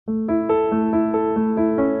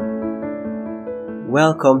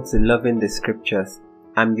Welcome to Loving the Scriptures.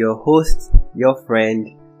 I'm your host, your friend,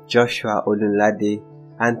 Joshua Olunlade,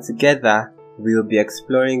 and together we'll be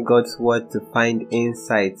exploring God's Word to find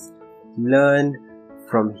insights, learn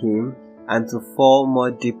from Him, and to fall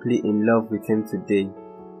more deeply in love with Him today.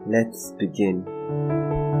 Let's begin.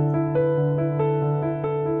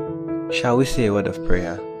 Shall we say a word of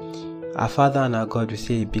prayer? Our Father and our God, we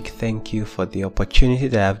say a big thank you for the opportunity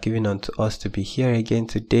that you have given unto us to be here again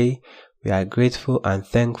today. We are grateful and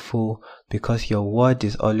thankful because your word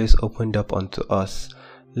is always opened up unto us.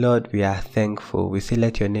 Lord, we are thankful. We say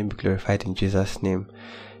let your name be glorified in Jesus' name.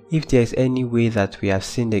 If there is any way that we have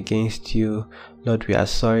sinned against you, Lord, we are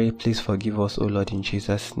sorry. Please forgive us, O Lord, in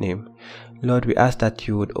Jesus' name. Lord, we ask that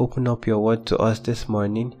you would open up your word to us this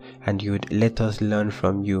morning and you would let us learn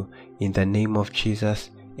from you. In the name of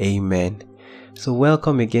Jesus, amen. So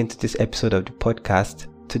welcome again to this episode of the podcast.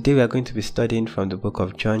 Today we are going to be studying from the book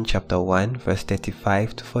of John chapter 1 verse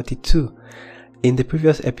 35 to 42. In the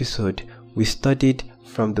previous episode, we studied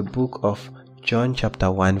from the book of John chapter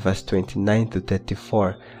 1 verse 29 to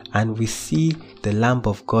 34, and we see the Lamb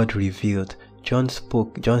of God revealed. John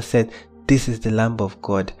said, "This is the Lamb of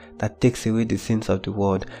God that takes away the sins of the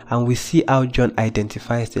world." And we see how John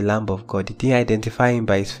identifies the Lamb of God. He didn't identify him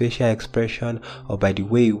by his facial expression or by the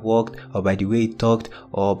way he walked or by the way he talked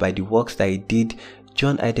or by the works that he did.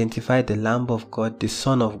 John identified the Lamb of God, the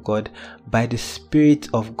Son of God, by the Spirit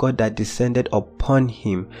of God that descended upon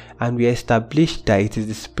him. And we established that it is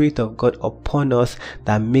the Spirit of God upon us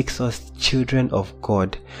that makes us children of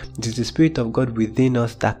God. It is the Spirit of God within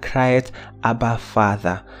us that crieth, "Abba,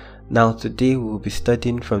 Father." Now today we will be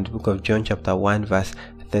studying from the book of John chapter 1 verse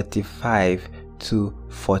 35 to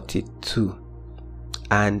 42.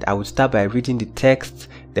 And I will start by reading the text,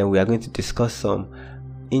 then we are going to discuss some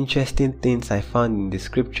interesting things I found in the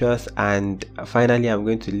scriptures, and finally I'm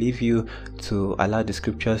going to leave you to allow the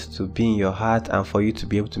scriptures to be in your heart and for you to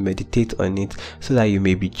be able to meditate on it so that you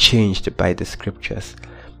may be changed by the scriptures.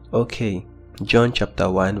 Okay, John chapter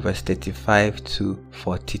 1 verse 35 to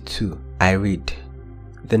 42. I read.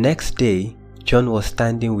 The next day, John was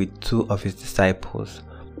standing with two of his disciples.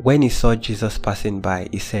 When he saw Jesus passing by,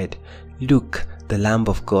 he said, "Look, the Lamb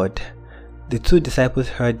of God." The two disciples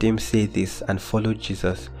heard him say this and followed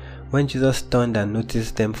Jesus. When Jesus turned and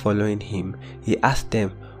noticed them following him, he asked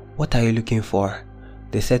them, "What are you looking for?"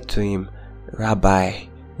 They said to him, "Rabbi,"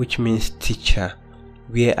 which means teacher,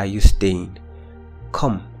 "where are you staying?"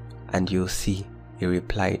 "Come and you'll see," he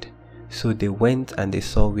replied. So they went and they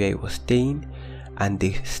saw where he was staying, and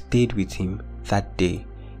they stayed with him that day.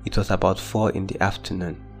 It was about 4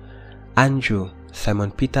 p.m. Andrew,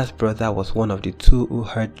 Simon Peter's brother, was one of the two who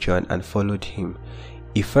heard John and followed him.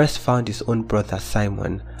 He first found his own brother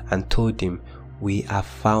Simon and told him, "We have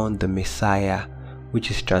found the Messiah,"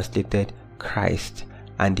 which is translated Christ,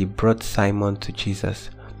 and he brought Simon to Jesus.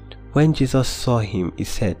 When Jesus saw him, he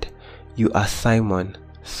said, "You are Simon,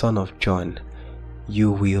 son of John.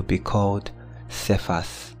 You will be called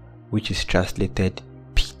Cephas," which is translated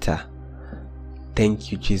Peter.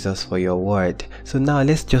 Thank you, Jesus, for your word. So now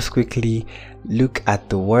let's just quickly look at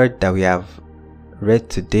the word that we have read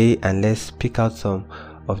today, and let's pick out some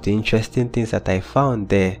of the interesting things that I found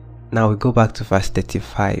there. Now we go back to verse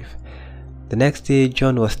 35. The next day,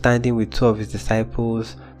 John was standing with two of his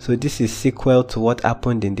disciples. So this is sequel to what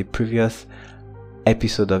happened in the previous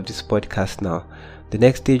episode of this podcast now. The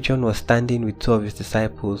next day, John was standing with two of his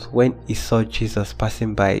disciples. When he saw Jesus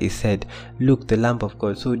passing by, he said, "Look, the Lamb of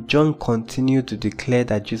God." So John continued to declare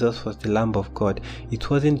that Jesus was the Lamb of God. It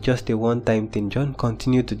wasn't just a one-time thing. John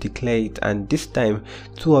continued to declare it, and this time,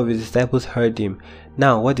 two of his disciples heard him.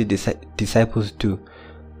 Now, what did the disciples do?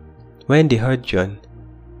 When they heard John,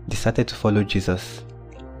 they started to follow Jesus.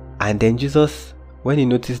 And then Jesus, when he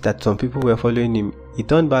noticed that some people were following him, he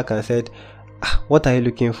turned back and said, "What are you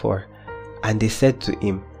looking for?" And they said to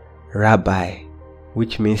him, "Rabbi,"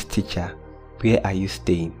 which means teacher, "where are you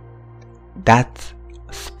staying?" That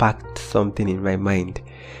sparked something in my mind.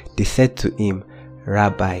 They said to him,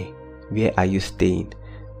 "Rabbi, where are you staying?"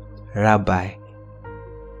 Rabbi.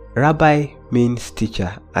 Rabbi means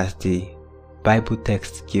teacher, as the Bible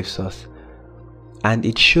text gives us. And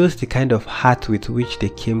it shows the kind of heart with which they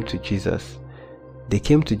came to Jesus. They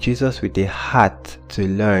came to Jesus with a heart to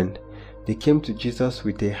learn. They came to Jesus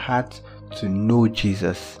with a heart to know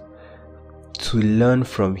Jesus, to learn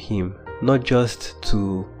from him, not just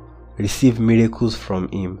to receive miracles from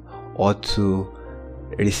him or to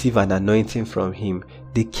receive an anointing from him.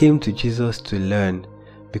 They came to Jesus to learn,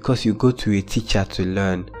 because you go to a teacher to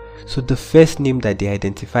learn. So the first name that they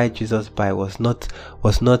identified Jesus by was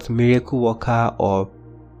not miracle worker or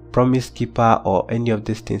promise keeper or any of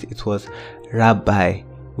these things. It was Rabbi,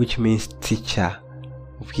 which means teacher.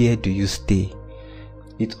 Where do you stay?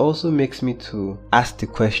 It also makes me to ask the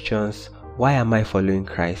questions, why am I following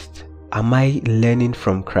Christ? Am I learning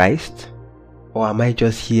from Christ? Or am I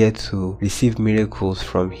just here to receive miracles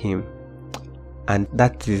from Him? And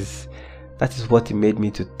that is what it made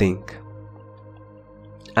me to think.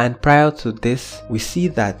 And prior to this, we see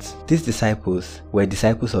that these disciples were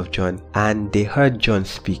disciples of John, and they heard John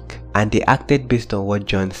speak, and they acted based on what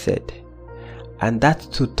John said. And that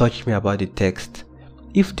too touched me about the text.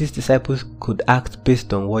 If these disciples could act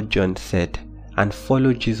based on what John said and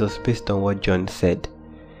follow Jesus based on what John said,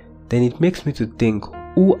 then it makes me to think,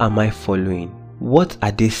 who am I following? What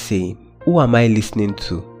are they saying? Who am I listening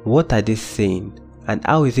to? What are they saying? And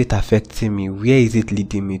how is it affecting me? Where is it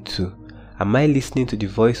leading me to? Am I listening to the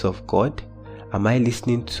voice of God? Am I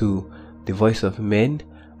listening to the voice of men?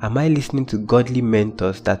 Am I listening to godly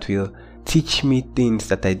mentors that will teach me things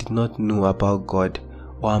that I did not know about God?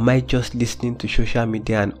 Or am I just listening to social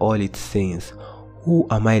media and all its sayings? Who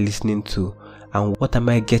am I listening to? And what am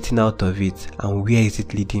I getting out of it? And where is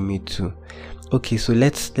it leading me to? Okay, so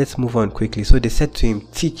let's move on quickly. So they said to him,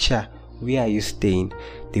 "Teacher, where are you staying?"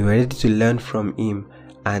 They were ready to learn from him.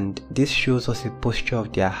 And this shows us a posture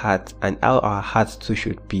of their heart and how our hearts too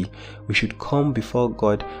should be. We should come before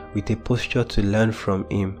God with a posture to learn from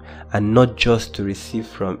Him and not just to receive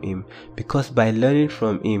from Him. Because by learning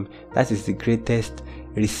from Him, that is the greatest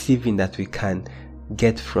receiving that we can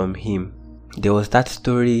get from Him. There was that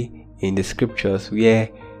story in the scriptures where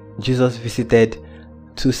Jesus visited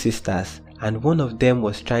two sisters, and one of them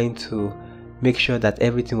was trying to make sure that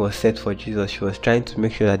everything was set for Jesus. She was trying to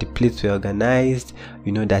make sure that the plates were organized,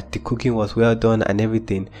 that the cooking was well done and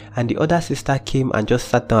everything. And the other sister came and just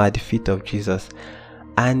sat down at the feet of Jesus.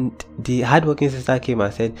 And the hardworking sister came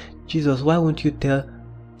and said, "Jesus, why won't you tell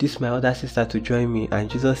this my other sister to join me?" And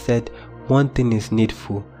Jesus said, "One thing is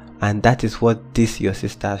needful, and that is what this your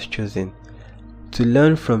sister has chosen." To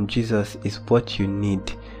learn from Jesus is what you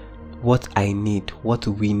need, what I need, what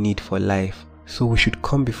we need for life. So we should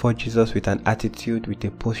come before Jesus with an attitude, with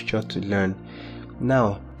a posture to learn.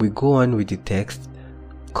 Now, we go on with the text.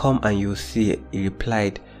 "Come and you'll see," he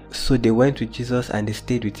replied. So they went with Jesus and they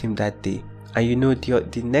stayed with him that day. And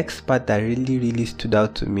the next part that really stood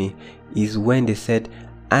out to me is when they said,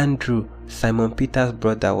 Andrew, Simon Peter's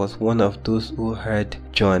brother, was one of those who heard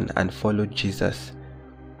John and followed Jesus.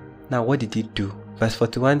 Now, what did he do? Verse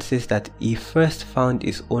 41 says that he first found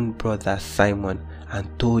his own brother Simon and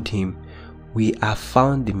told him, "We have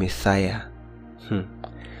found the Messiah."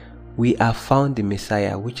 We have found the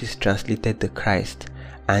Messiah, which is translated the Christ.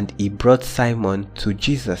 And he brought Simon to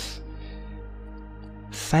Jesus.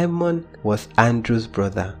 Simon was Andrew's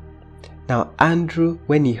brother. Now Andrew,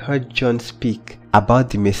 when he heard John speak about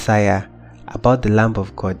the Messiah, about the Lamb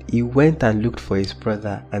of God, he went and looked for his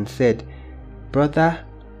brother and said, "Brother,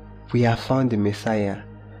 we have found the Messiah."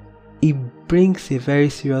 It brings a very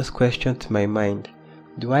serious question to my mind.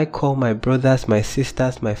 Do I call my brothers, my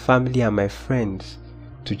sisters, my family and my friends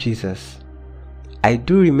to Jesus? I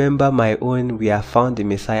do remember my own "we have found the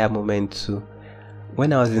Messiah" moment too.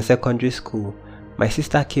 When I was in secondary school, my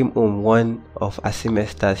sister came home one of her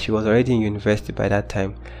semesters. She was already in university by that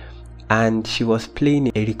time, and she was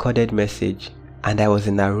playing a recorded message, and I was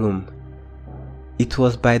in her room. It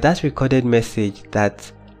was by that recorded message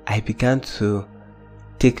that I began to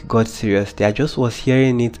take God seriously. I just was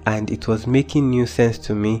hearing it and it was making new sense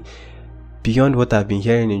to me beyond what I've been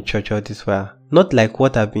hearing in church all this while. Not like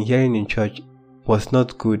what I've been hearing in church was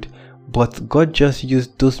not good, but God just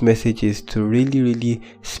used those messages to really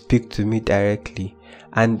speak to me directly.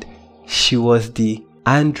 And she was the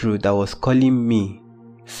Andrew that was calling me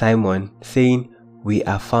Simon, saying, "We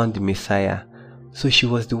have found the Messiah." So she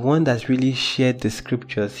was the one that really shared the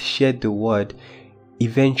scriptures, shared the word,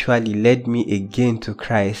 eventually led me again to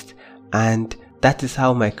Christ, and that is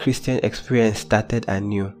how my Christian experience started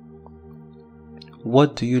anew.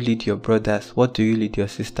 What do you lead your brothers? What do you lead your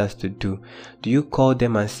sisters to do? Do you call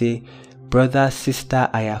them and say, "Brother, sister,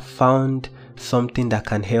 I have found something that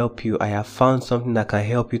can help you. I have found something that can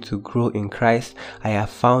help you to grow in Christ. I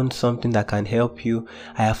have found something that can help you.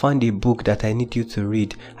 I have found a book that I need you to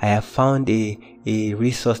read. I have found a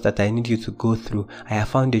resource that I need you to go through. I have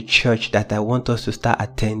found a church that I want us to start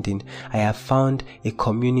attending. I have found a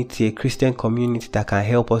community, a Christian community that can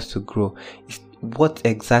help us to grow." What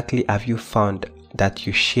exactly have you found that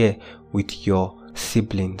you share with your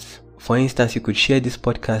siblings? For instance, you could share this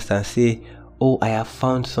podcast and say, "Oh, I have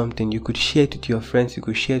found something." You could share it with your friends, you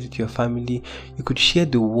could share it with your family, you could share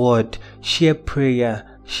the word, share prayer,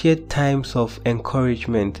 share times of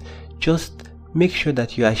encouragement. Just make sure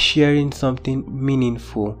that you are sharing something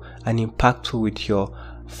meaningful and impactful with your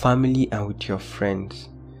family and with your friends.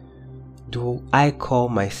 Do I call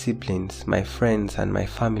my siblings, my friends and my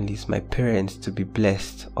families, my parents to be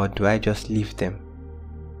blessed, or do I just leave them?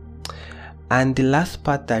 And the last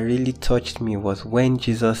part that really touched me was when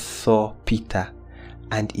Jesus saw Peter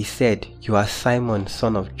and he said, "You are Simon,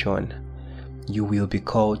 son of John. You will be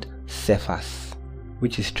called Cephas,"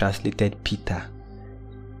 which is translated Peter.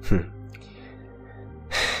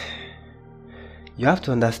 You have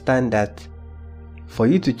to understand that for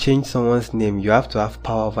you to change someone's name, you have to have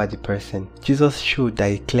power over the person. Jesus showed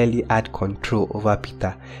that he clearly had control over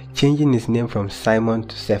Peter, changing his name from Simon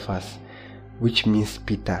to Cephas, which means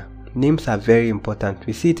Peter. Names are very important.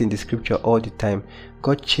 We see it in the scripture all the time.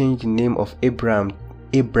 God changed the name of Abram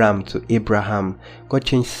to Abraham. God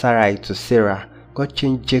changed Sarai to Sarah. God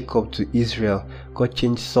changed Jacob to Israel. God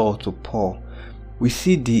changed Saul to Paul. We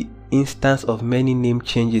see the instance of many name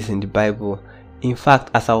changes in the Bible. In fact,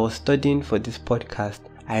 as I was studying for this podcast,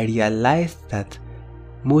 I realized that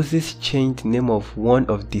Moses changed the name of one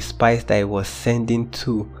of the spies that he was sending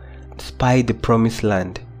to spy the promised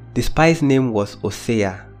land. The spy's name was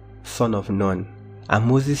Hosea, son of Nun, and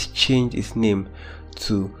Moses changed his name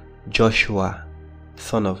to Joshua,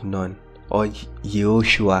 son of Nun, or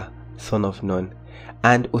Yehoshua, son of Nun.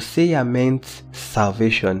 And Hosea meant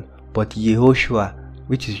salvation, but Yehoshua,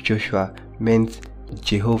 which is Joshua, meant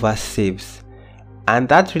Jehovah saves. And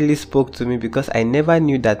that really spoke to me because I never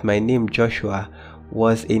knew that my name Joshua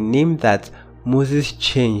was a name that Moses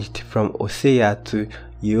changed from Hosea to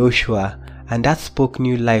Yehoshua, and that spoke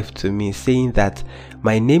new life to me, saying that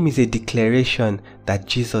my name is a declaration that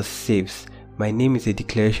Jesus saves. My name is a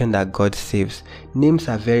declaration that God saves. Names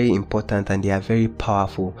are very important and they are very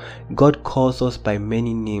powerful. God calls us by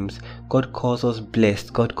many names. God calls us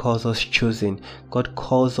blessed. God calls us chosen. God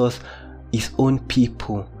calls us his own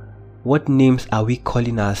people. What names are we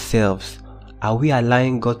calling ourselves? Are we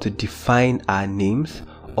allowing God to define our names,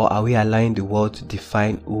 or are we allowing the world to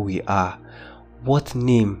define who we are? What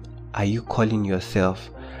name are you calling yourself,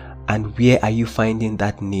 and where are you finding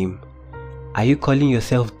that name? Are you calling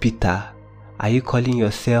yourself bitter? Are you calling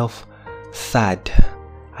yourself sad?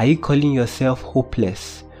 Are you calling yourself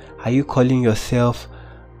hopeless? Are you calling yourself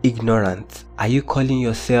ignorant? Are you calling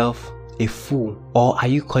yourself a fool? Or are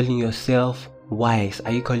you calling yourself wise?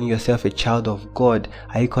 Are you calling yourself a child of God?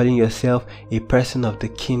 Are you calling yourself a person of the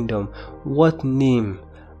kingdom? What name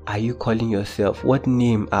are you calling yourself? What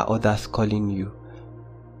name are others calling you?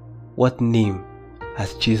 What name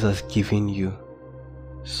has Jesus given you?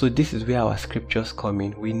 So this is where our scriptures come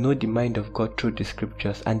in. We know the mind of God through the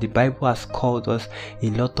scriptures, and the Bible has called us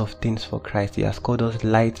a lot of things for Christ. He has called us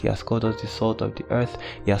light. He has called us the salt of the earth.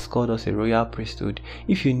 He has called us a royal priesthood.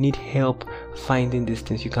 If you need help finding these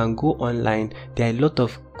things, you can go online. There are a lot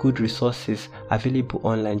of good resources available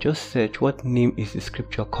online. Just search, what name is the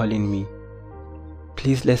scripture calling me?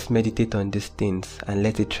 Please, let's meditate on these things and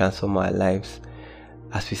let it transform our lives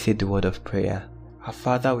as we say the word of prayer. Our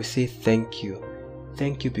Father, we say thank you.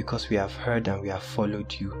 Thank you because we have heard and we have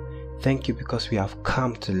followed you. Thank you because we have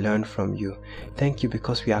come to learn from you. Thank you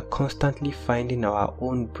because we are constantly finding our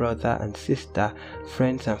own brother and sister,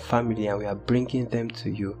 friends and family, and we are bringing them to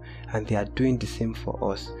you, and they are doing the same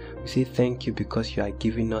for us. We say thank you because you are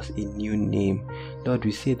giving us a new name. Lord,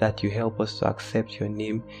 we say that you help us to accept your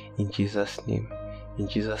name in Jesus' name. In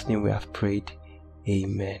Jesus' name we have prayed.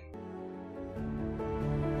 Amen.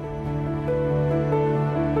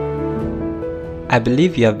 I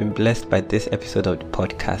believe you have been blessed by this episode of the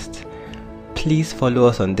podcast. Please follow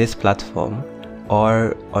us on this platform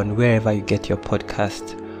or on wherever you get your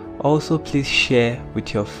podcast. Also, please share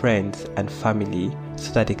with your friends and family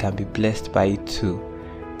so that they can be blessed by it too.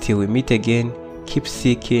 Till we meet again, keep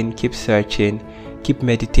seeking, keep searching, keep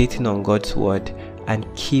meditating on God's word, and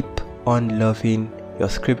keep on loving your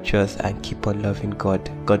scriptures and keep on loving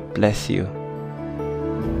God. God bless you.